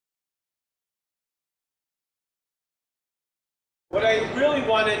What I really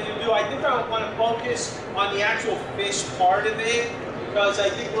wanted to do, I think I want to focus on the actual fish part of it, because I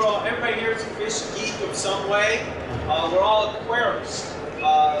think everybody here is a fish geek of some way. We're all aquarists.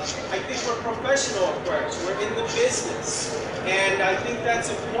 I think we're professional aquarists. We're in the business. And I think that's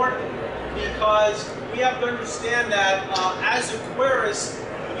important because we have to understand that as aquarists,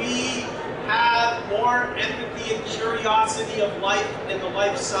 we have more empathy and curiosity of life and the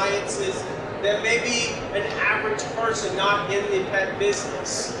life sciences than maybe an average person not in the pet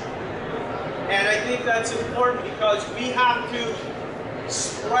business. And I think that's important because we have to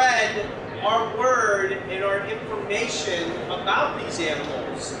spread our word and our information about these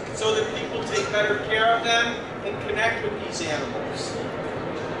animals so that people take better care of them and connect with these animals.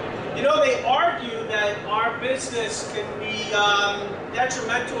 You know, they argue that our business can be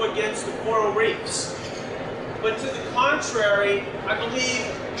detrimental against the coral reefs. But to the contrary, I believe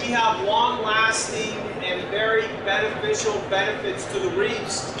we have long-lasting and very beneficial benefits to the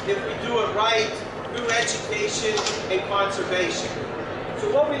reefs if we do it right through education and conservation.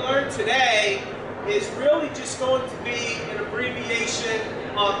 So what we learned today is really just going to be an abbreviation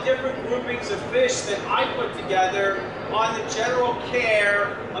of different groupings of fish that I put together on the general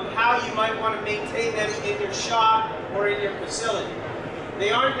care of how you might want to maintain them in your shop or in your facility.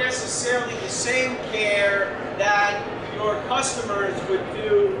 They aren't necessarily the same care that your customers would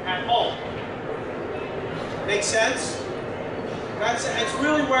do at home. Make sense? That's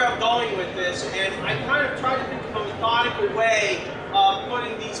really where I'm going with this, and I kind of try to think of a methodical way of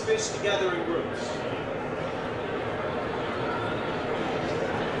putting these fish together in groups.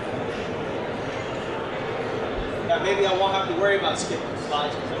 Yeah, maybe I won't have to worry about skipping the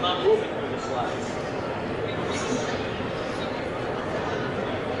slides because I'm not moving through the slides.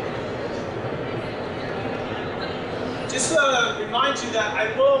 Just to remind you that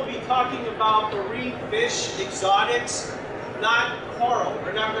I will be talking about marine fish exotics, not coral.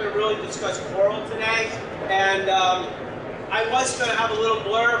 We're not going to really discuss coral today. And I was going to have a little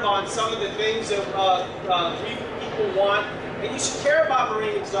blurb on some of the things that reef people want. And you should care about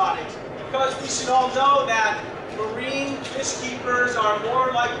marine exotics because we should all know that marine fish keepers are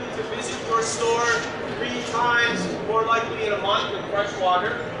more likely to visit your store 3 times more likely in a month than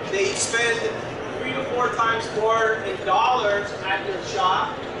freshwater. They spend 3 to 4 times more in dollars at your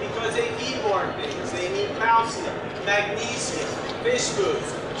shop because they need more things. They need calcium, magnesium, fish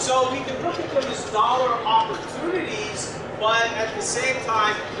foods. So we can look at them as dollar opportunities, but at the same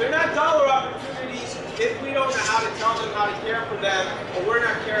time, they're not dollar opportunities if we don't know how to tell them how to care for them or we're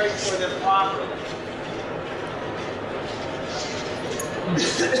not caring for them properly.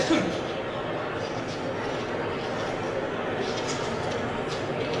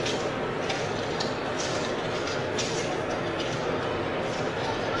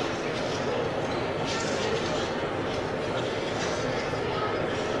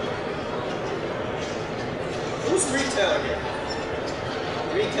 Who's retail here?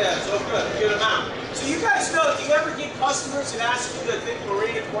 Retail, so good amount. So you guys know, do you ever get customers that ask you that think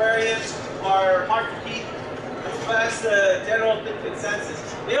marine aquariums are hard to keep? That's the general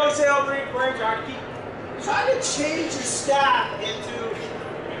consensus. They always say, oh, marine aquariums are hard to keep. Try to change your staff into,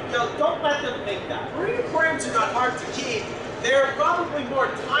 don't let them think that. Marine aquariums are not hard to keep. They're probably more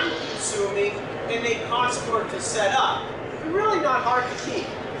time consuming and they cost more to set up. They're really not hard to keep.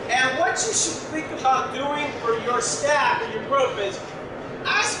 And what you should think about doing for your staff and your group is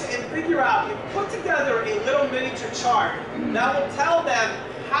ask and figure out, you put together a little miniature chart that will tell them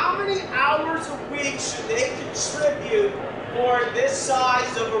how many hours a week should they contribute for this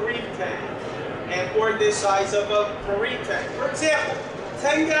size of a reef tank and for this size of a marine tank. For example,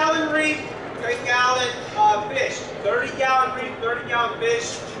 10-gallon reef, 10-gallon fish, 30-gallon reef, 30-gallon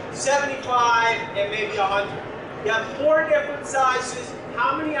fish, 75, and maybe 100. You have 4 different sizes.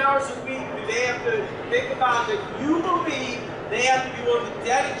 How many hours a week do they have to think about that you believe they have to be willing to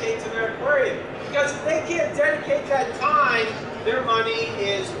dedicate to their aquarium? Because if they can't dedicate that time, their money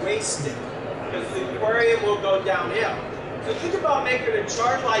is wasted because the aquarium will go downhill. So think about making a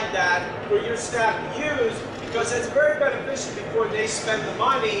chart like that for your staff to use because it's very beneficial before they spend the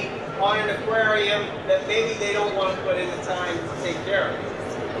money on an aquarium that maybe they don't want to put in the time to take care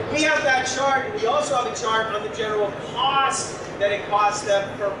of. We have that chart, and we also have a chart on the general cost that it costs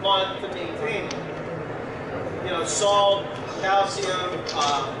them per month to maintain it. You know, salt, calcium,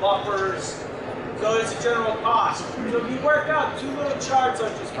 buffers. So it's a general cost. So if you work out 2 little charts on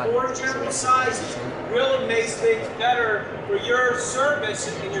just 4 general sizes, really makes things better for your service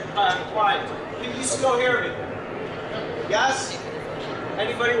and your clients. Can you still hear me? Yes?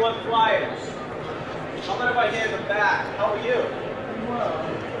 Anybody want flyers? How about if I hand them back? How are you?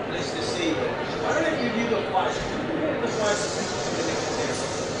 Well, nice to see you. Why don't I give you the flyers?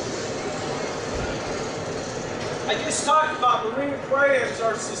 I just talked about marine aquariums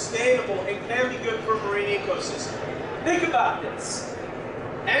are sustainable and can be good for marine ecosystem. Think about this.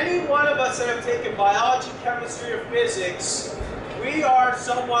 Any one of us that have taken biology, chemistry, or physics, we are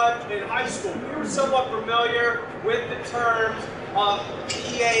somewhat, in high school, we were somewhat familiar with the terms of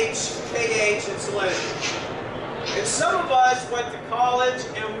pH, KH, and salinity. And some of us went to college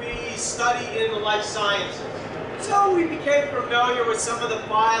and we studied in the life sciences. So we became familiar with some of the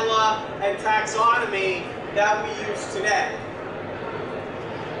phyla and taxonomy that we use today.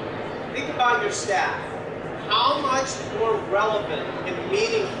 Think about your staff. How much more relevant and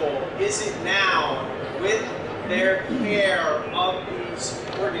meaningful is it now with their care of these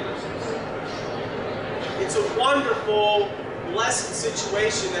organisms? It's a wonderful, blessed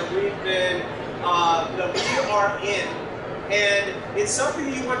situation that that we are in. And it's something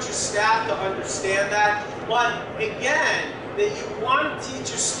you want your staff to understand that. But again, that you want to teach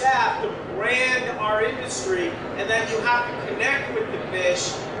your staff to brand our industry and that you have to connect with the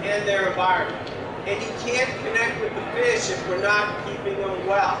fish and their environment. And you can't connect with the fish if we're not keeping them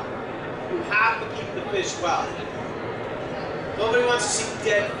well. You have to keep the fish well. Nobody wants to see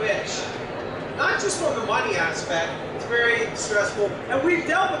dead fish. Not just from the money aspect, it's very stressful. And we've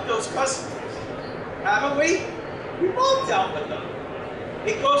dealt with those customers, haven't we? We've all dealt with them.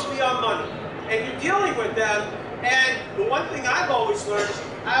 It goes beyond money. And you're dealing with them, and the one thing I've always learned is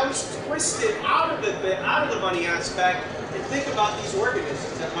I always twist it out of the money aspect and think about these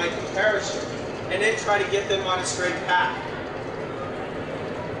organisms that might be perishing, and then try to get them on a straight path.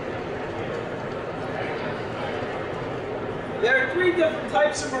 There are 3 different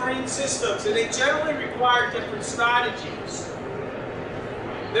types of marine systems, and they generally require different strategies.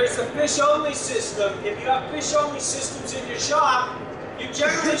 There's a fish-only system. If you have fish-only systems in your shop, you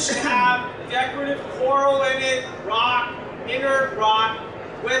generally should have decorative coral in it, rock, inert rock,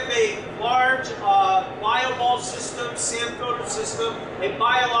 with a large bioball system, sand filter system, a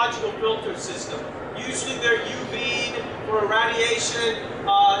biological filter system. Usually they're UV'd for irradiation,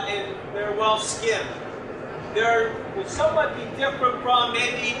 and they're well skimmed. They're somewhat be different from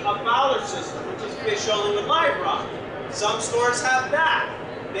maybe a fowler system, which is fish only with live rock. Some stores have that.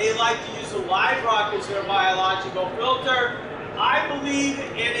 They like to use the live rock as their biological filter. I believe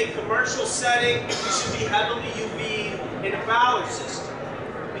in a commercial setting, you should be heavily UV'd in a fowler system,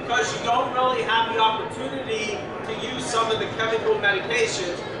 because you don't really have the opportunity to use some of the chemical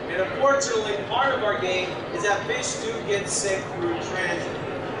medications. And unfortunately, part of our game is that fish do get sick through transit.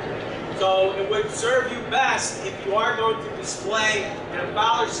 So it would serve you best if you are going to display in a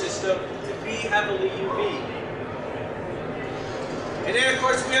fowler system to be heavily UV'd. And then, of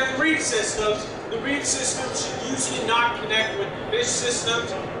course, we have the reef systems. The reef systems should usually not connect with the fish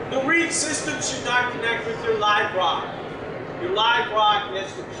systems. The reef system should not connect with your live rock. Your live rock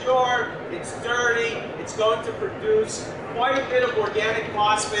is secure, it's dirty, it's going to produce quite a bit of organic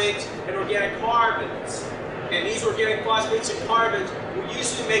phosphates and organic carbons. And these organic phosphates and carbons will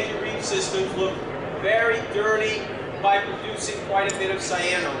usually make your reef systems look very dirty by producing quite a bit of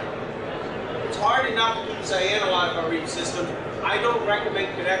cyano. It's hard enough to keep cyano out of our reef system. I don't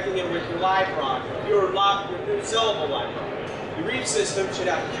recommend connecting it with your live rock, your new sellable live rock. Your reef system should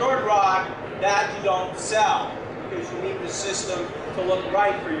have cured rock that you don't sell, because you need the system to look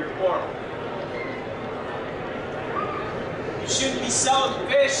right for your coral. You shouldn't be selling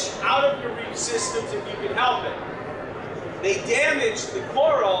fish out of your reef systems if you can help it. They damage the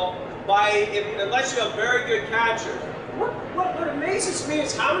coral unless you have very good capture. What amazes me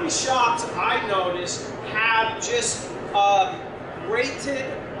is how many shops I notice have just grated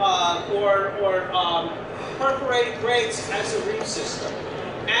or perforated grates as a reef system.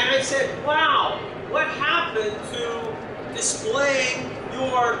 And I said, wow, what happened to displaying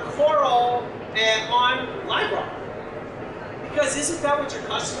your coral on live rock? Because isn't that what your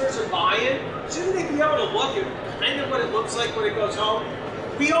customers are buying? Shouldn't they be able to look at kind of what it looks like when it goes home?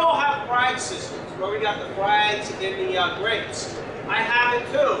 We all have frag systems where we got the frags and the grates. I have it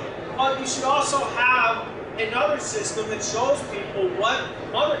too. But you should also have another system that shows people what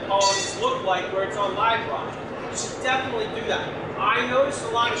mother colonies look like where it's on live rock. You should definitely do that. I noticed a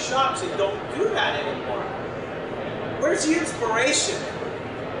lot of shops that don't do that anymore. Where's the inspiration?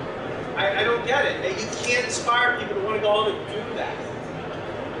 I don't get it. You can't inspire people to want to go home and do that.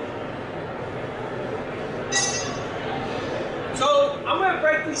 So I'm going to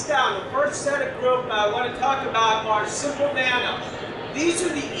break these down. The first set of group I want to talk about are simple nano. These are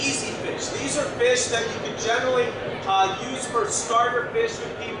the easy fish. These are fish that you can generally use for starter fish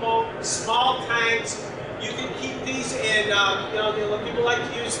with people, small tanks. You can keep these in, people like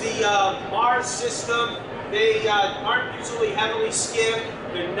to use the Mars system. They aren't usually heavily skimmed.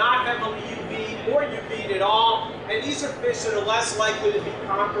 They're not heavily UV or UV at all, and these are fish that are less likely to be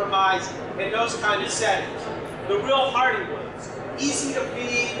compromised in those kind of settings. The real hardy ones, easy to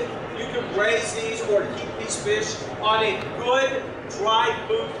feed. You can raise these or keep these fish on a good dry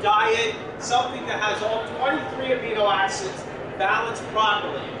food diet, something that has all 23 amino acids balanced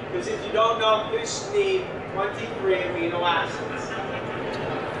properly. Because if you don't know, fish need 23 amino acids.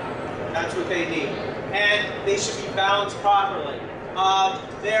 That's what they need. And they should be balanced properly.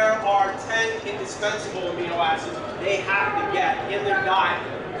 There are 10 indispensable amino acids they have to get in their diet.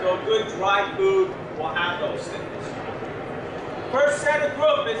 So a good dry food will have those things. First set of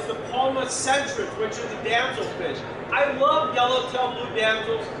group is the Palmacentris, which are the damselfish. I love yellowtail blue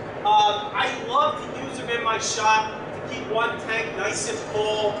damsels. I love to use them in my shop to keep one tank nice and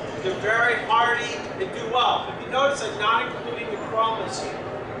full. They're very hardy and do well. If you notice, I'm not including the chromas here.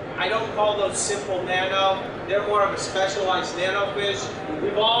 I don't call those simple nano. They're more of a specialized nano fish.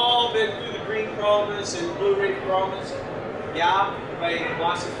 We've all been through the green chromas and blue ring chromas. Yeah, everybody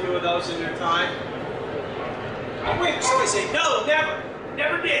lost a few of those in their time. I'm waiting for somebody to say, no, never.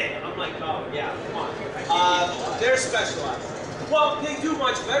 Never did. I'm like, oh, yeah, come on. They're specialized. Well, they do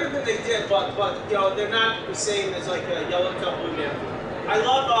much better than they did, but you know, they're not the same as like a yellowtail blue damsel. I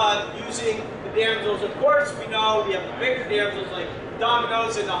love using the damsels. Of course, we know we have the bigger damsels like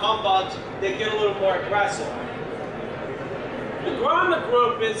Dominoes and the humbugs. They get a little more aggressive. The Grommet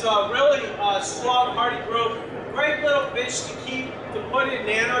group is a really strong, hardy group. Great little fish to keep, to put in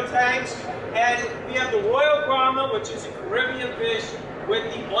nano tanks. And we have the Royal Grommet, which is a Caribbean fish, with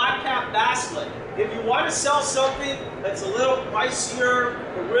the black-capped basslet. If you want to sell something that's a little pricier,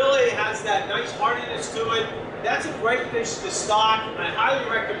 but really has that nice hardiness to it, that's a great fish to stock. I highly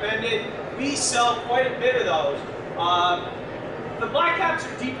recommend it. We sell quite a bit of those. The black-caps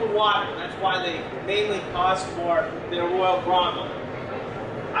are deeper water. That's why they mainly cost more than a Royal Grommet.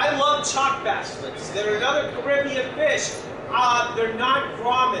 I love chalk basslets. They're another Caribbean fish. They're not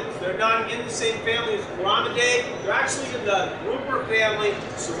grommets. They're not in the same family as Grommidae. They're actually in the grouper family,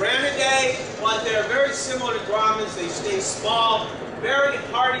 Serranidae, but they're very similar to grommets. They stay small, very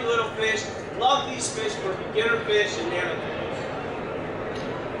hardy little fish. Love these fish for beginner fish and nanotanks.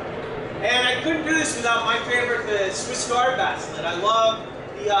 And I couldn't do this without my favorite, the Swiss Guard basslet. I love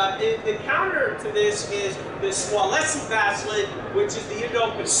the counter to this is the Swalesi basslet, which is the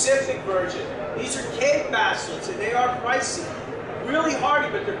Indo-Pacific version. These are cave basslets, and they are pricey. Really hardy,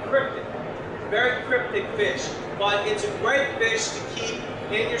 but they're cryptic. Very cryptic fish. But it's a great fish to keep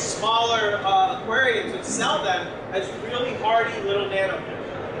in your smaller aquariums and sell them as really hardy little nanofish.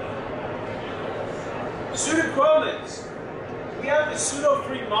 Pseudochromats. We have the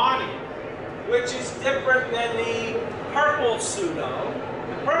Pseudo-Fremani, which is different than the purple pseudo.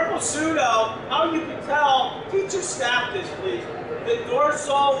 The purple pseudo, how you can tell, teach your staff this please. The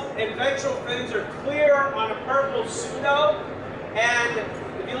dorsal and ventral fins are clear on a purple pseudo, and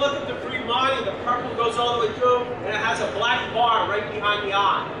if you look at the Fremani, the purple goes all the way through, and it has a black bar right behind the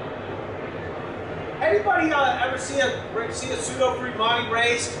eye. Anybody ever see a pseudo Fremani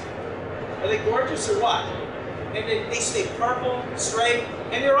raised? Are they gorgeous or what? And they stay purple, straight,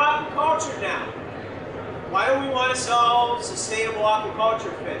 and they're aquaculture now. Why do we want to sell sustainable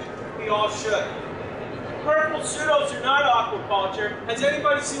aquaculture fish? We all should. Purple pseudos are not aquaculture. Has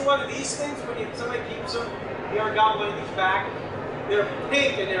anybody seen one of these things when somebody keeps them? You ever got one of these back? They're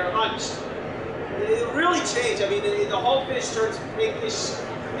pink and they're hunched. It really changed. I mean, the whole fish turns pinkish,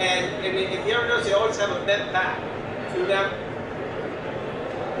 and if you ever notice, they always have a bent back to them.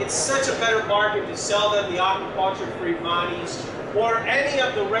 It's such a better bargain to sell them the aquaculture Fremanis or any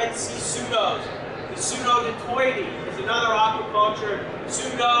of the Red Sea pseudos. The Pseudodetoides is another aquaculture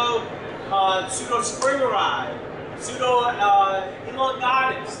pseudo. Pseudospringeri,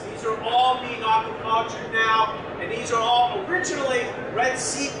 Pseudo-elongatus. These are all being aquacultured now, and these are all originally Red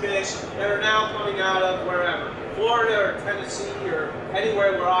Sea fish that are now coming out of wherever, Florida or Tennessee or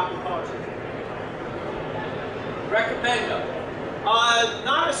anywhere where aquaculture. Recommend them.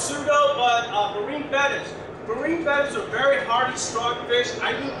 Not a pseudo, but marine bettas. Marine bettas are very hardy, strong fish.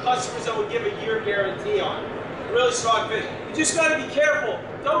 I knew customers that would give a year guarantee on them. Really strong fish. You just got to be careful.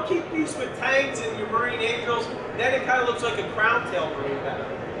 Don't keep these with tangs and your marine angels. Then it kind of looks like a crown-tail marine betta.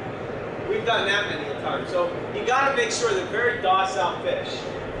 We've done that many a time. So you got to make sure they're very docile fish.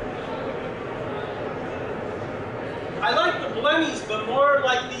 I like the blennies, but more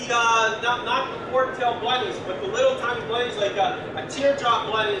like the not the fork-tail blennies, but the little tiny blennies, like a teardrop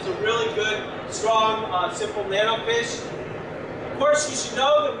blenny is a really good, strong, simple nanofish. Of course, you should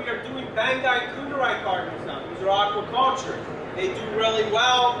know that we are doing Bangai and Kundarai carpets now. These are aquaculture. They do really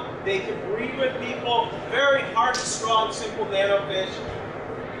well. They can breed with people. Very hard, strong, simple nanofish.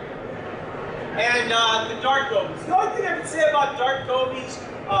 And the dark gobies. The only thing I can say about dark gobies,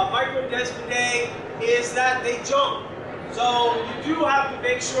 microdesmidae, is that they jump. So you do have to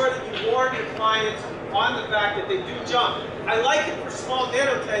make sure that you warn your clients on the fact that they do jump. I like it for small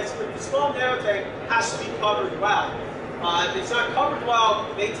nanotanks, but the small nanotank has to be covered well. If it's not covered well,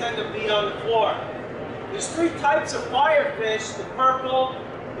 they tend to be on the floor. There's 3 types of firefish: the purple,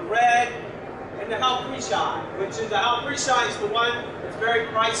 the red, and the Husbandry, which is the Husbandry is the one that's very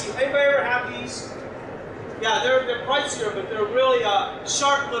pricey. Anybody ever have these? Yeah, they're pricier, but they're really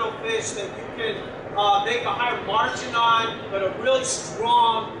sharp little fish that you can make a higher margin on, but a really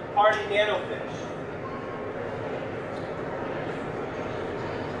strong, hardy nanofish.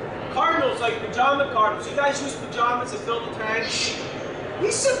 Cardinals, like pajama cardinals. You guys use pajamas to fill the tanks?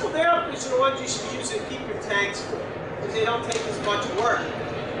 These simple nanofish are the ones you should use to keep your tanks full, because they don't take as much work.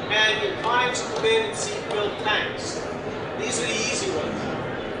 And your clients come in and see filled tanks. These are the easy ones.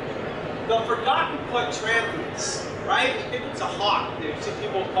 The forgotten Plectrantheus, right? You think it's a hawk. Some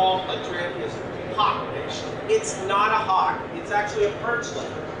people call Plectrantheus hawkfish. It's not a hawk. It's actually a perchlet.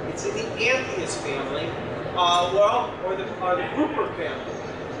 It's in the Anthias family, or the grouper family.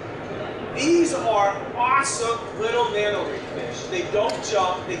 These are awesome little nanoreef fish. They don't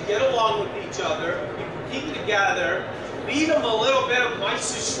jump. They get along with each other. You can keep them together. Feed them a little bit of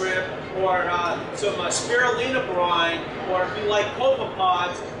mysis shrimp or some spirulina brine, or if you like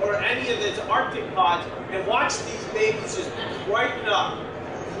copepods or any of these Arctic pods, and watch these babies just brighten up.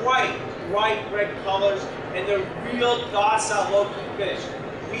 Bright red colors, and they're real docile low-key fish.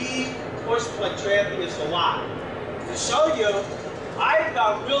 We push Plectrantheus a lot. To show you, I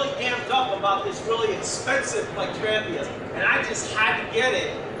got really amped up about this really expensive Plectrantheus, and I just had to get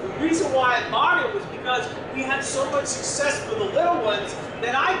it. The reason why I bought it was because we had so much success for the little ones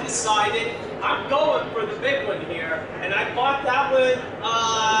that I decided I'm going for the big one here. And I bought that one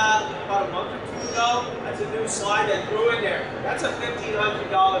about a month or 2 ago. That's a new slide I threw in there. That's a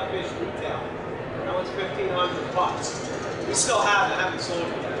 $1,500 fish retail. That one's $1,500. We still have it. I haven't sold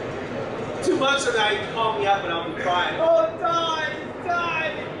it yet. 2 months from now, you can call me up and I'll be crying. Oh, it died! It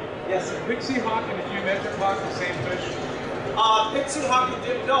died! Yes, sir. Pixie hawk and the geometric hawk, the same fish? Pixie hawk,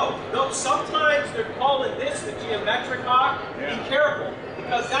 no, sometimes they're calling this the geometric hawk. Yeah. Be careful,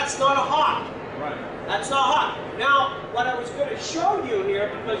 because that's not a hawk. Right. That's not a hawk. Now, what I was going to show you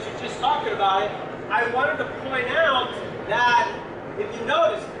here, because you're just talking about it, I wanted to point out that, if you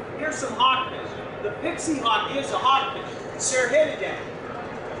notice, here's some hawkfish. The pixie hawk is a hawkfish. Ceratidae,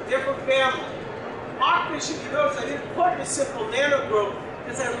 different family. Hawkfish, if you notice, I didn't put in a simple nano group,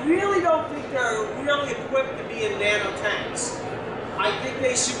 because I really don't think they're really equipped to be in nano tanks. I think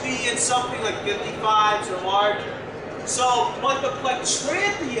they should be in something like 55s or larger. So, but the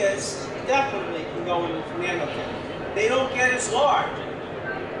Plectrantheus definitely can go in the nano tank. They don't get as large.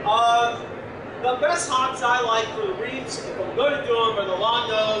 The best hawks I like for the reefs, if I'm going to do them, are the long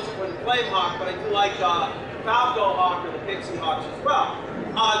nose or the flame hawk, but I do like falco hawk or the pixie hawks as well.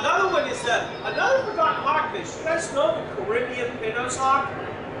 Another one is another forgotten hawkfish. You guys know the Caribbean Pinos hawk?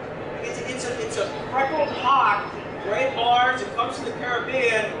 It's a freckled hawk, gray bars. It comes from the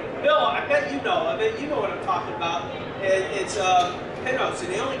Caribbean. Bill, I bet you know. I bet you know what I'm talking about. It's Pinos,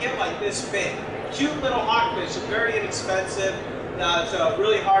 and they only get like this big. Cute little hawkfish, very inexpensive. It's a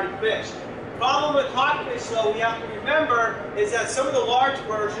really hardy fish. Problem with hawkfish, though, we have to remember is that some of the large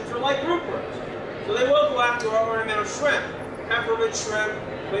versions are like groupers. So they will go after our ornamental shrimp. Peppermint shrimp,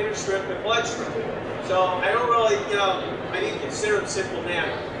 cleaner shrimp, and blood shrimp. So I don't really, I didn't consider them simple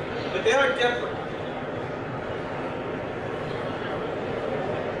nano. But they are different.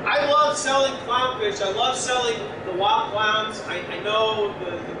 I love selling clownfish. I love selling the wild clowns. I know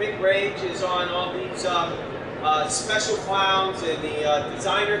the big rage is on all these special clowns and the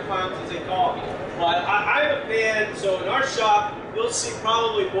designer clowns, as they call them. But I'm a fan, so in our shop, you'll see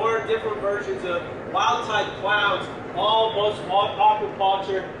probably more different versions of wild-type clowns, most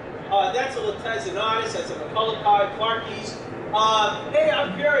aquaculture. That's a Latezinatus, that's a McCulloch, Clarkies. Hey,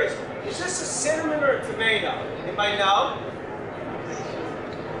 I'm curious, is this a cinnamon or a tomato? Anybody know?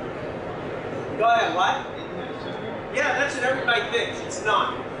 Go ahead, what? Yeah, that's what everybody thinks. It's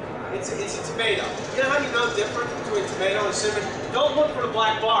not. It's a tomato. You know how you know the difference between tomato and cinnamon? Don't look for the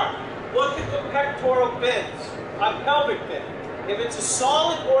black bar. Look at the pectoral fins, pelvic fin. If it's a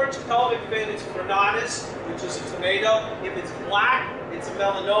solid orange pelvic fin, it's Pronatus, which is a tomato. If it's black, it's a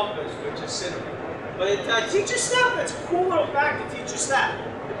Melanophis, which is cinnamon. But teach your staff. That's a cool little fact to teach your staff.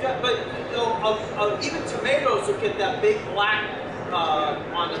 But even tomatoes will get that big black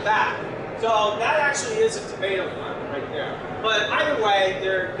on the back. So that actually is a tomato plant right there. But either way,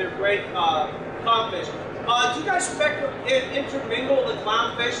 they're great clownfish. Do you guys intermingle the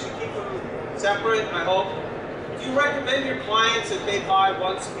clownfish to keep them separate, I hope? Do you recommend your clients that they buy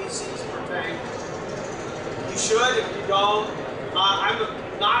one species per tank? You should. If you don't, I'm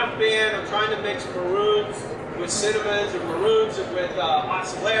not a fan of trying to mix maroons with cinnamons or maroons with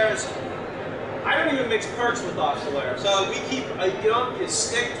oscillaires. I don't even mix perch with oscillaires. So we keep, you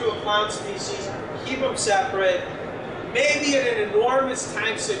stick to a clown species, keep them separate. Maybe in an enormous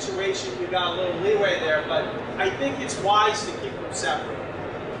tank situation, you got a little leeway there, but I think it's wise to keep them separate.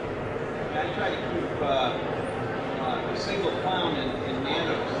 I try to keep a single clown in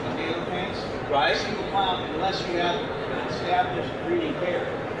nano tanks. Right. A single clown, unless you have an established breeding pair.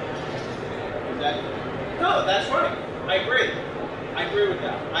 Is that? No, that's right. I agree. I agree with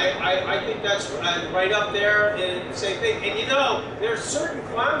that. I think that's right up there in the same thing. And you know, there are certain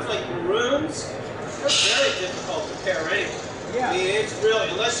clowns like maroons. They're very difficult to pair anyway. Yeah. I mean, it's really,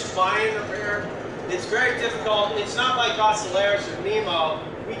 unless you're buying a pair, it's very difficult. It's not like oscillaires or Nemo.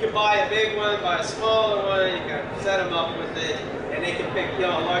 We can buy a big one, buy a smaller one, you can set them up with it, and they can pick, a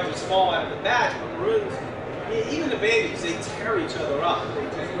large and small out of the batch. But maroons, even the babies, they tear each other up. They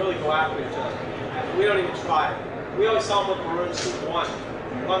just really go after each other. And we don't even try it. We always sell them with maroons to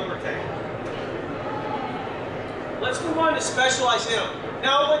one per tank. Let's move on to specialized animals.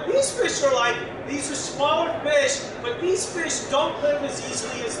 Now, what these fish are like, these are smaller fish, but these fish don't live as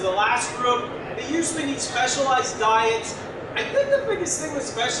easily as the last group. They usually need specialized diets. I think the biggest thing with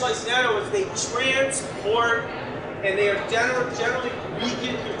specialized nano is they transport, and they are generally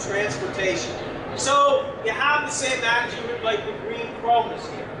weakened through transportation. So you have the same attitude like the green chromas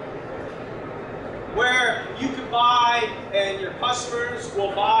here, where you can buy, and your customers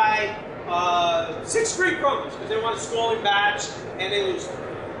will buy 6 green chromas because they want a schooling batch, and they lose them.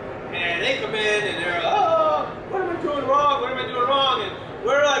 And they come in and they're, oh, what am I doing wrong? What am I doing wrong? And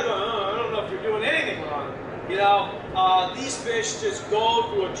we're like, oh, I don't know if you're doing anything wrong. You know, these fish just go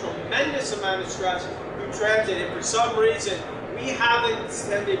through a tremendous amount of stress through transit, and for some reason, we haven't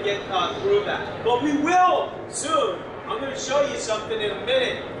tended to get through that. But we will soon. I'm going to show you something in a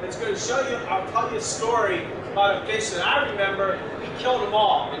minute that's going to show you, I'll tell you a story about a fish that I remember, we killed them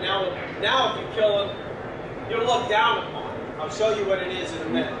all. And now if you kill them, you'll look down upon. I'll show you what it is in a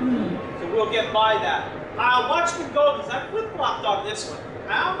minute. So we'll get by that. Watch me go, because I flip-flopped on this one.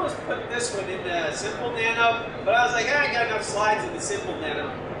 I almost put this one in the simple nano, but I was like, I got enough slides in the simple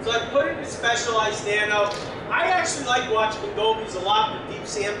nano. So I put it in specialized nano. I actually like watching gobies a lot with deep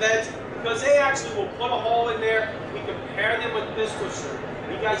sand beds, because they actually will put a hole in there. We can pair them with pistol shrimp.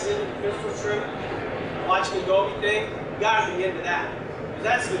 You guys into the pistol shrimp? Watch me goby thing? You gotta be into that. Because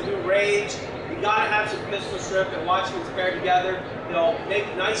that's the new rage. You gotta have some pistol shrimp and watch them pair together. They'll make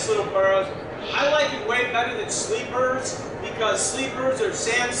nice little burrows. I like it way better than sleepers, because sleepers are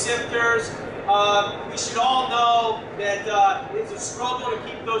sand sifters. We should all know that it's a struggle to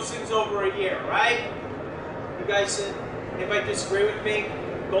keep those things over a year, right? You guys, anybody disagree with me?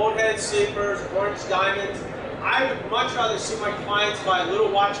 Gold-headed sleepers, orange diamonds. I would much rather see my clients buy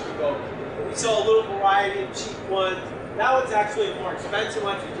little watchman gobies. We sell a little variety of cheap ones. That one's actually a more expensive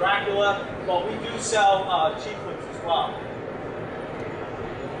one for Dracula, but we do sell cheap ones as well.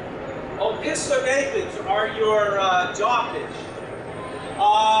 Oh, Pistodactyls are your jawfish.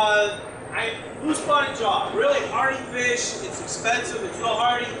 Loose body jaw, really hardy fish. It's expensive, it's real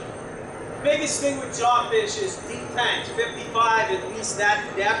hardy. Biggest thing with jawfish is deep tanks, 55 at least that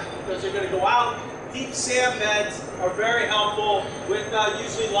depth, because they're going to go out. Deep sand beds are very helpful with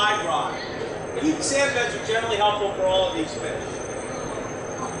usually live rod. Deep sand beds are generally helpful for all of these fish.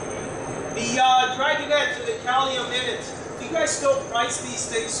 The dragonettes or the caliominids. Do you guys still price these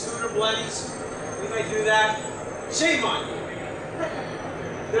things scooter blennies? We might do that. Shame on you.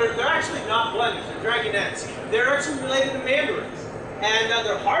 They're actually not blennies, they're dragonettes. They're actually related to mandarins. And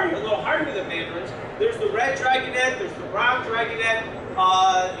they're harder, a little harder than mandarins. There's the red dragonette, there's the brown dragonette.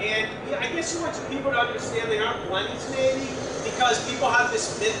 And yeah, I guess you want your people to understand they aren't blennies maybe, because people have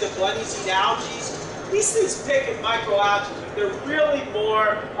this myth that blennies eat algae. These things pick at microalgae. They're really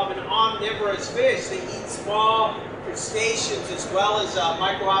more of an omnivorous fish. They eat small crustaceans as well as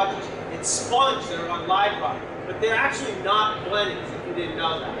microalgae and sponge that are on live rock. But they're actually not blennies, if you didn't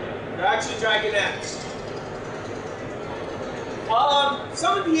know that. They're actually dragonettes.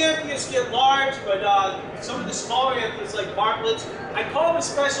 Some of the amphias get large, but some of the smaller amphias, like martlets, I call them a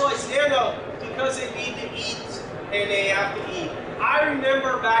specialized nano because they need to eat and they have to eat. I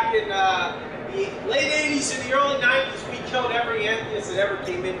remember back in the late 80s and the early 90s, we killed every amphias that ever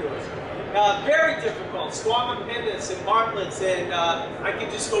came into us. Very difficult, squamum pendants and martlets, and I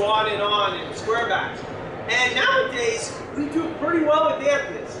could just go on, and squarebacks. And nowadays, we do pretty well with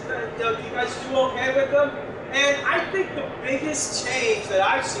amphias. do you guys do okay with them? And I think the biggest change that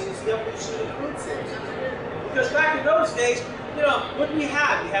I've seen is the evolution of the food source. Because back in those days, what did we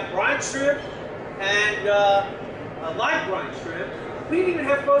have? We had brine shrimp and live brine shrimp. We didn't even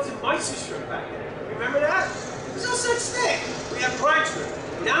have frozen mysis shrimp back then. Remember that? There's no such thing. We have brine shrimp.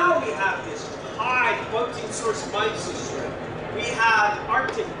 Now we have this high protein source mysis shrimp. We have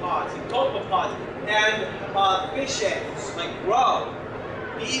Arctic pods and copepods and fish eggs, like roe.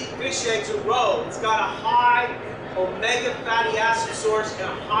 We eat fish eggs or roe. It's got a high omega fatty acid source and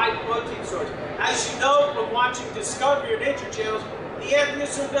a high protein source. As you know from watching Discovery or Nature channels, the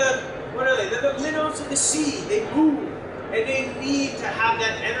amphibians are They're the minnows of the sea. They move, and they need to have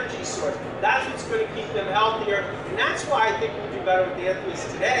that energy source. That's what's going to keep them healthier, and that's why I think we do better with the amphibians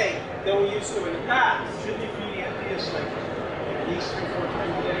today than we used to in the past. Should you feed amphibians like at least 3 or 4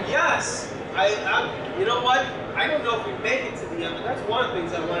 times a day? Yes. You know what? I don't know if we make it to the end, but that's one of the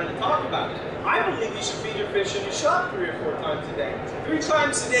things I wanted to talk about. I believe you should feed your fish in your shop 3 or 4 times a day. 3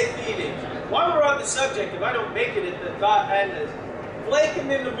 times a day feeding. While we're on the subject, if I don't make it at the end, flake them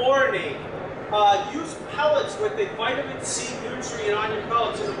in the morning. Use pellets with a vitamin C nutrient on your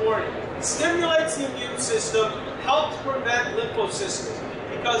pellets in the morning. Stimulates the immune system, helps prevent lymphocysts.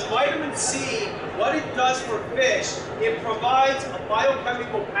 Because vitamin C, what it does for fish, it provides a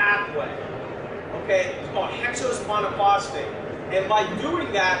biochemical pathway. Okay, it's called hexose monophosphate. And by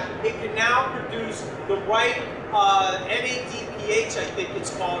doing that, it can now produce the right NADPH, I think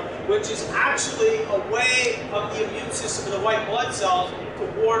it's called, which is actually a way of the immune system of the white blood cells to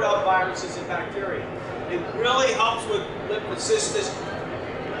ward off viruses and bacteria. It really helps with lymphocysts.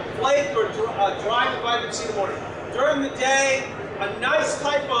 Flake or dry the vitamin C in the morning. During the day, a nice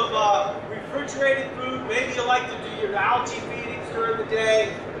type of refrigerated food. Maybe you like to do your algae feedings during the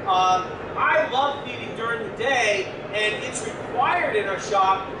day. I love feeding during the day, and it's required in our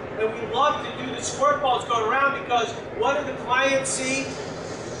shop, and we love to do the squirt balls going around because what do the clients see?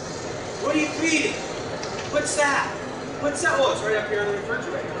 What are you feeding? What's that? What's that? Oh, it's right up here in the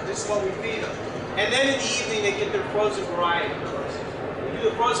refrigerator. This is what we feed them. And then in the evening, they get their frozen variety choices. We do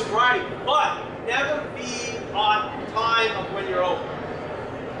the frozen variety, but never feed on time of when you're open.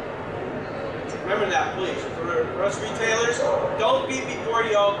 Remember that, please. For us retailers, don't feed before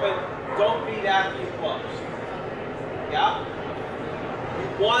you open. Don't feed after you close. Yeah?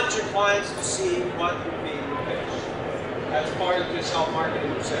 You want your clients to see what you feed your fish. That's part of just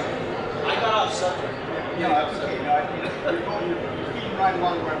self-marketing yourself. I got off subject. No, that's okay. No, you're feeding right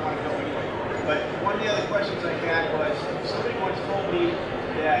along where I want to go anyway. But one of the other questions I had was, somebody once told me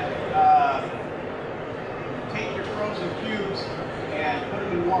that take your frozen cubes and put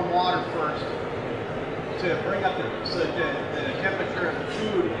them in warm water first to bring up the temperature of the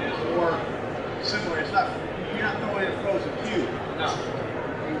food is more similar. It's not, you're not throwing in a frozen cube. No.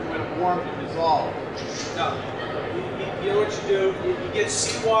 When it warms, it dissolves. No. You know what you do? You get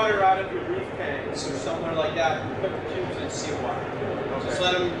seawater out of your reef pans or somewhere like that. You put the cubes in seawater. Just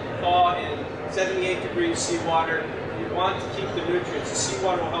let them thaw in 78 degrees seawater. You want to keep the nutrients. The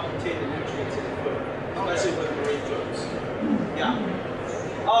seawater will help retain the nutrients in the food, especially with marine foods. Yeah.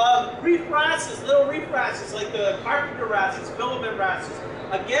 Reef wrasses, little reef wrasses like the carpenter wrasses, filament wrasses.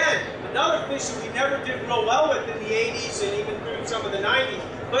 Again, another fish that we never did real well with in the 80s and even through some of the 90s.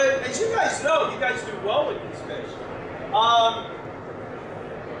 But as you guys know, you guys do well with these fish.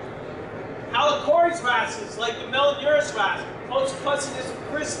 Halichoris wrasses like the Melanurus wrasse, Postcussinus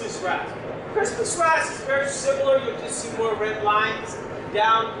Christmas wrasse. Christmas wrasse is very similar. You'll just see more red lines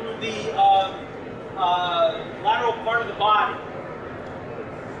down through the lateral part of the body.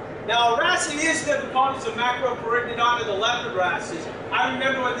 Now, wrasse is difficult as a macroperignodon of the leopard wrasses. I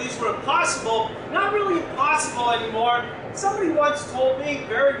remember when these were impossible, not really impossible anymore. Somebody once told me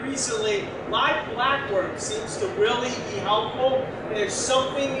very recently, live blackworm seems to really be helpful. There's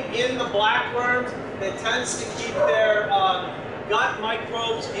something in the blackworms that tends to keep their gut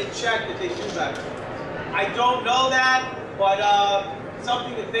microbes in check that they do better. I don't know that, but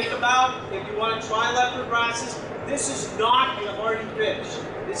something to think about if you want to try leopard wrasses. This is not a hardy fish.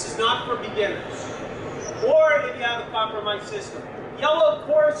 This is not for beginners. Or if you have a compromised system. Yellow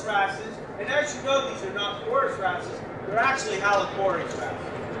chorus wrasses, and as you know, these are not chorus wrasses, they're actually halichoris wrasses.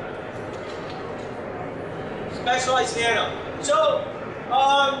 Specialized nano. So,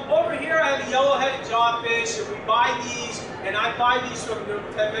 over here I have a yellow-headed jawfish, and we buy these, and I buy these from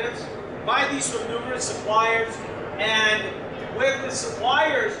 10 minutes. Buy these from numerous suppliers, and with the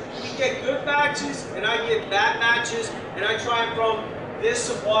suppliers, we get good batches, and I get bad batches, and I try them from this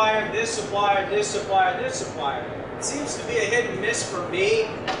supplier, this supplier, this supplier, this supplier. It seems to be a hit and miss for me.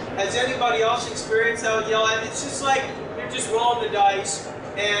 Has anybody else experienced that with yellow? It's just like you're just rolling the dice.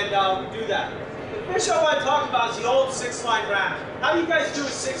 and do that. The fish I want to talk about is the old 6-line wrap. How do you guys do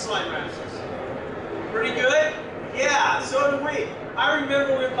with 6-line wraps? Pretty good? Yeah, so do we. I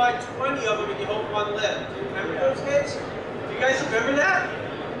remember we'd buy 20 of them and you hope one lived. Do you remember those days? Do you guys remember that?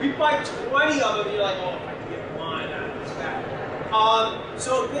 We'd buy 20 of them and you're like, oh, if I can get one out of this bag.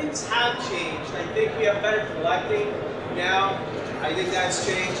 So things have changed. I think we have better collecting now. I think that's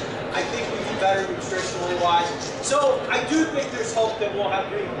changed. I think we do better nutritionally wise. So I do think there's hope that we'll have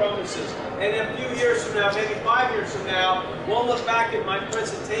green chromuses. And in a few years from now, maybe 5 years from now, we'll look back at my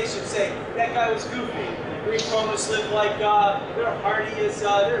presentation and say, that guy was goofy. Green chromus live like they're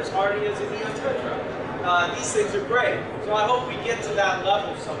as hardy as a neon tetra. These things are great. So I hope we get to that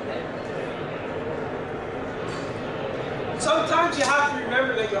level someday. Sometimes you have to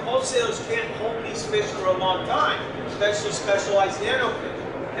remember that your wholesalers can't hold these fish for a long time, especially specialized nanofish.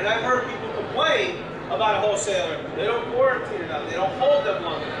 And I've heard people complain about a wholesaler. They don't quarantine enough. They don't hold them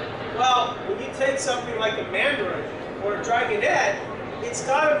long enough. Well, when you take something like a mandarin or a dragonet, it's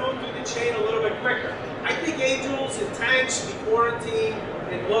got to move through the chain a little bit quicker. I think angels and tanks should be quarantined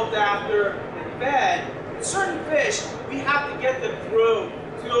and looked after and fed. And certain fish, we have to get them through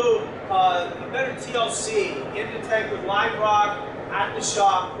to a better TLC in the tank with live rock at the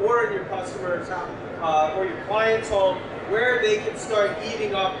shop or in your customer's house or your client's home, where they can start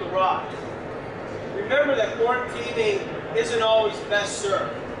eating off the rock. Remember that quarantining isn't always best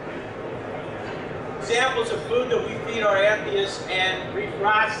served. Examples of food that we feed our anthias and reef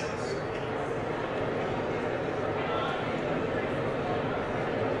wrasses.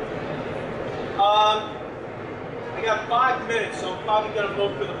 I got 5 minutes, so I'm probably going to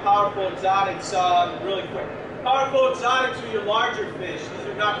move through the powerful exotics really quick. Powerful exotics are your larger fish. These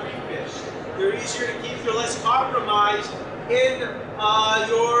are not reef fish. They're easier to keep. They're less compromised in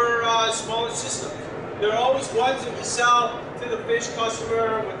your smaller systems. There are always ones that you sell to the fish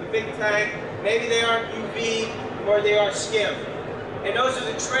customer with the big tank. Maybe they aren't UV or they are skim. And those are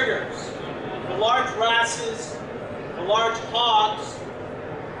the triggers. The large wrasses, the large hogs.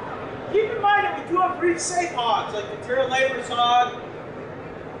 Keep in mind that we do have reef-safe hogs, like the Terra Labor's hog,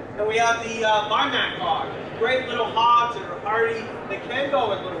 and we have the Bimac hog. Great little hogs that are hardy. They can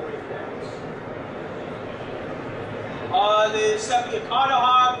go in little reef tanks. The Sepiacata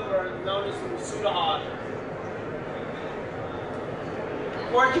hog, or known as the Masuda hog.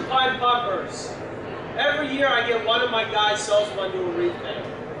 Porcupine puffers. Every year I get one of my guys sells one to a reef tank.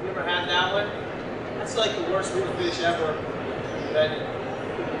 You ever had that one? That's like the worst reef fish ever.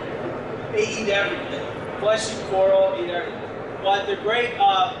 They eat everything. Fleshy coral, eat everything. But they're great,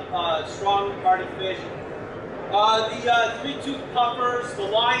 strong, hardy fish. The three-toothed puffers, the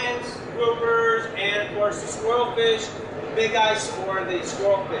lions, groupers, and of course the squirrelfish, the big eyes, or the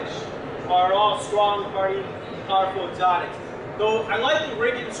squirrelfish, are all strong, hardy, powerful exotics. Though I like the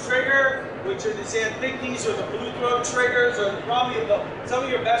Riggins trigger, which are the xanthiches or the blue throat triggers, or probably some of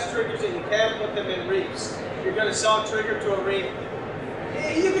your best triggers that you can put them in reefs. If you're going to sell a trigger to a reef,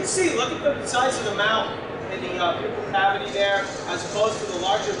 you can see, look at the size of the mouth and the pupil cavity there, as opposed to the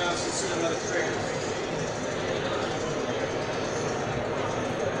larger mouths you see on other triggers.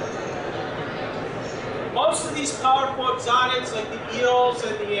 Most of these powerful exotics, like the eels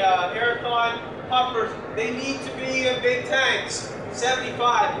and the Erathon puffers, they need to be in big tanks,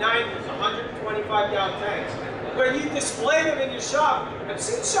 75, 90s, 125-gallon tanks. When you display them in your shop, I've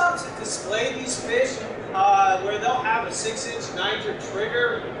seen shops that display these fish where they'll have a 6-inch Niger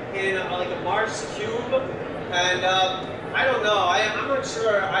trigger in like a Mars cube, and I don't know, I'm not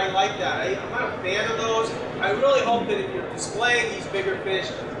sure I like that. I'm not a fan of those. I really hope that if you're displaying these bigger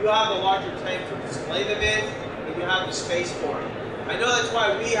fish, you have a larger tank to display them in, and you have the space for them. I know that's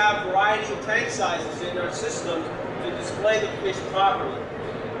why we have a variety of tank sizes in our system to display the fish properly.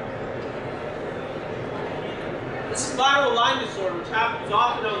 This is lateral line disorder, which happens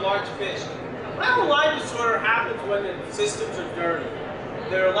often on large fish. Lateral line disorder happens when the systems are dirty.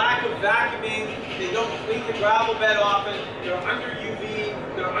 They're lack of vacuuming, they don't clean the gravel bed often, they're under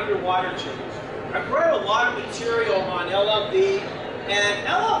UV, they're under water change. I've read a lot of material on LLD, and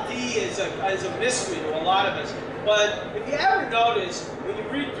LLD is a mystery to a lot of us. But if you ever notice, when you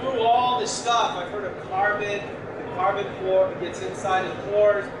read through all this stuff, I've heard of carbon, the carbon pore gets inside of the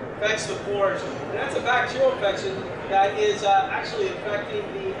pores, affects the pores. And that's a bacterial infection that is actually affecting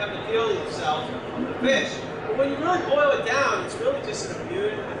the epithelial cells of the fish. But when you really boil it down, it's really just an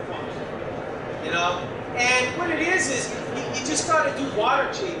immune function, you know? And what it is you just got to do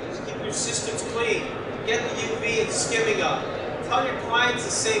water changes, keep your systems clean, get the UV and skimming up. Tell your clients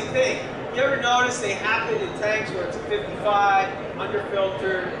the same thing. You ever notice they happen in tanks where it's a 55,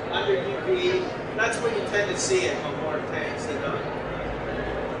 underfiltered, under UV? That's when you tend to see it on more tanks than not.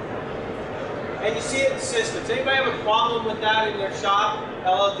 And you see it in the systems. Anybody have a problem with that in their shop,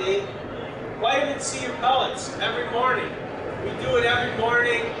 LLD? Vitamin C or pellets every morning. We do it every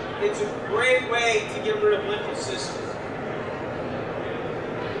morning. It's a great way to get rid of lymphocysts.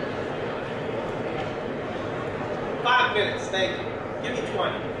 Five minutes, thank you. Give me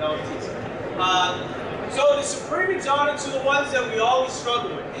 20. No, I'm teasing. So the supreme exotics are the ones that we always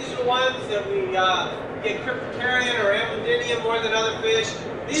struggle with. These are the ones that we get cryptocarian or amodinium more than other fish.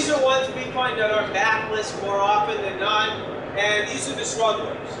 These are ones we find that are backless more often than not, and these are the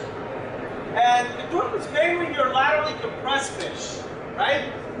strugglers. And the group is mainly your laterally compressed fish, right?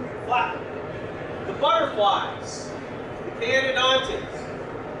 Flat. The butterflies, the canidontids,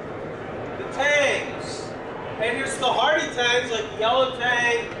 the tangs, and there's the hardy tangs like the yellow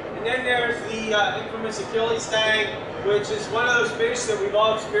tang, and then there's the infamous Achilles tang, which is one of those fish that we've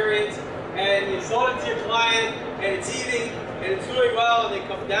all experienced, and you sold it to your client, and it's eating, and it's doing well, and they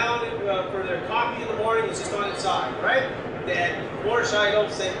come down for their coffee in the morning, it's just on its side, right? And more shy,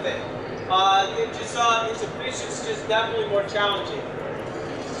 same thing. It's a fish that's just definitely more challenging.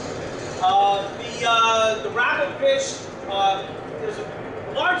 The rabbitfish, there's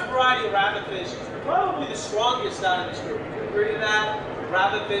a large variety of rabbitfish. Probably the strongest out of this group. You agree to that?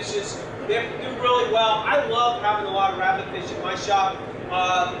 Rabbitfishes, they do really well. I love having a lot of rabbitfish in my shop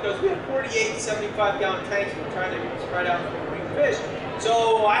because we have 48 75-gallon tanks we're trying to spread out for marine fish.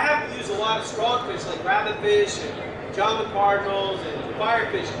 So I have to use a lot of strong fish like rabbitfish and Jama cardinals and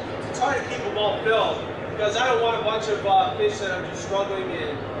firefish to try to keep them all filled because I don't want a bunch of fish that are just struggling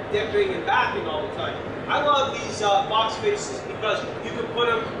and dipping and backing all the time. I love these box faces because you can put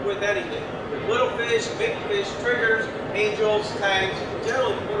them with anything. With little fish, big fish, triggers, angels, tangs,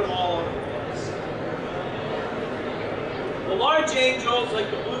 generally put them all over the place. The large angels, like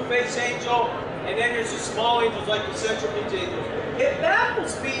the blue face angel, and then there's the small angels like the central beach angels. It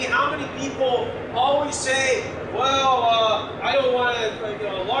baffles me how many people always say, well, I don't want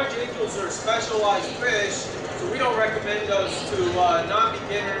to, large angels are specialized fish, so we don't recommend those to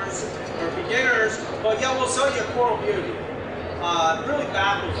non-beginners or beginners, but yeah, we'll sell you a coral beauty. It really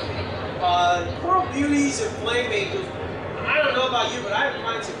baffles me. Coral beauties and flame angels, I don't know about you, but I have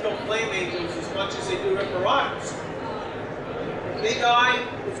clients that kill flame angels as much as they do epirotters. They die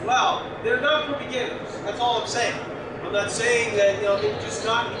as well. They're not for beginners. That's all I'm saying. I'm not saying that they're just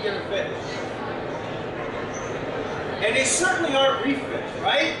not beginner fish. And they certainly aren't reef fish,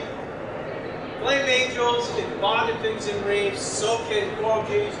 right? Flame angels can bother things in reefs, so can coral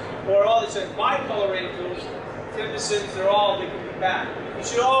beauties, or all this bicolor angels, Timbusons, they can be bad. You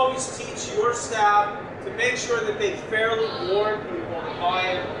should always teach your staff to make sure that they fairly warn people to buy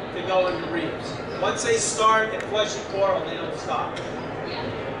them to go into reefs. Once they start at fleshy coral, they don't stop.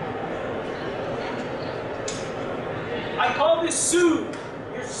 I call this soothe.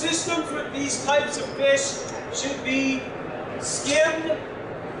 Your systems with these types of fish should be skimmed.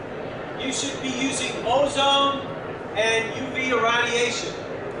 You should be using ozone and UV irradiation.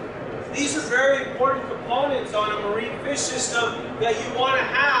 These are very important components on a marine fish system that you want to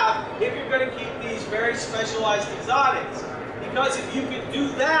have if you're going to keep these very specialized exotics. Because if you can do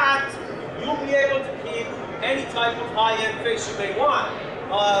that, you'll be able to keep any type of high-end fish you may want.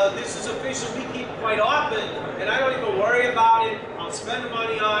 This is a fish that we keep quite often, and I don't even worry about it. I'll spend the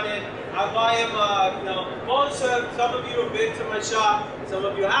money on it. I'll buy them, some of you have been to my shop, some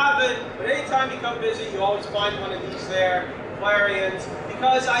of you haven't, but anytime you come visit, you always find one of these there, Clarions,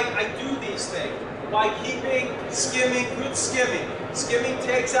 because I do these things by keeping skimming, good skimming. Skimming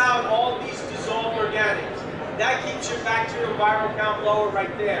takes out all these dissolved organics. That keeps your bacterial viral count lower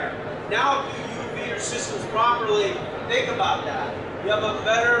right there. Now if you UV your systems properly, think about that. You have a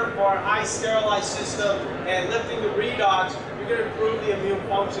better, more high sterilized system, and lifting the redox, you're going to improve the immune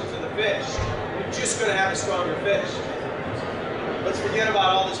functions of the fish. You're just going to have a stronger fish. Let's forget about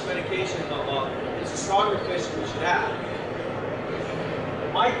all this medication about it's a stronger fish than we should have.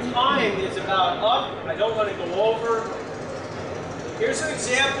 My time is about up. I don't want to go over. Here's an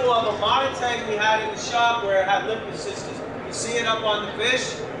example of a monotang we had in the shop where it had lymphocysts. You see it up on the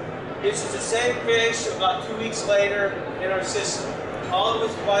fish? This is the same fish about 2 weeks later in our system. All of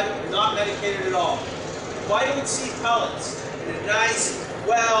us not medicated at all. Vitamin C pellets in a nice,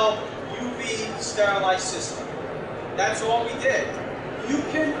 well, UV sterilized system. That's all we did. You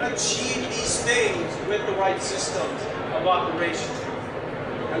can achieve these things with the right systems of operation.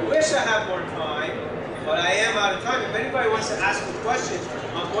 I wish I had more time, but I am out of time. If anybody wants to ask me questions,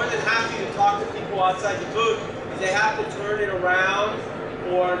 I'm more than happy to talk to people outside the booth because they have to turn it around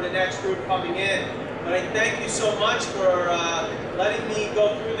for the next group coming in. But I thank you so much for letting me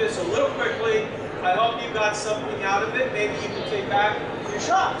go through this a little quickly. I hope you got something out of it. Maybe you can take back to your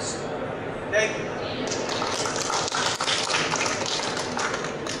shops. Thank you.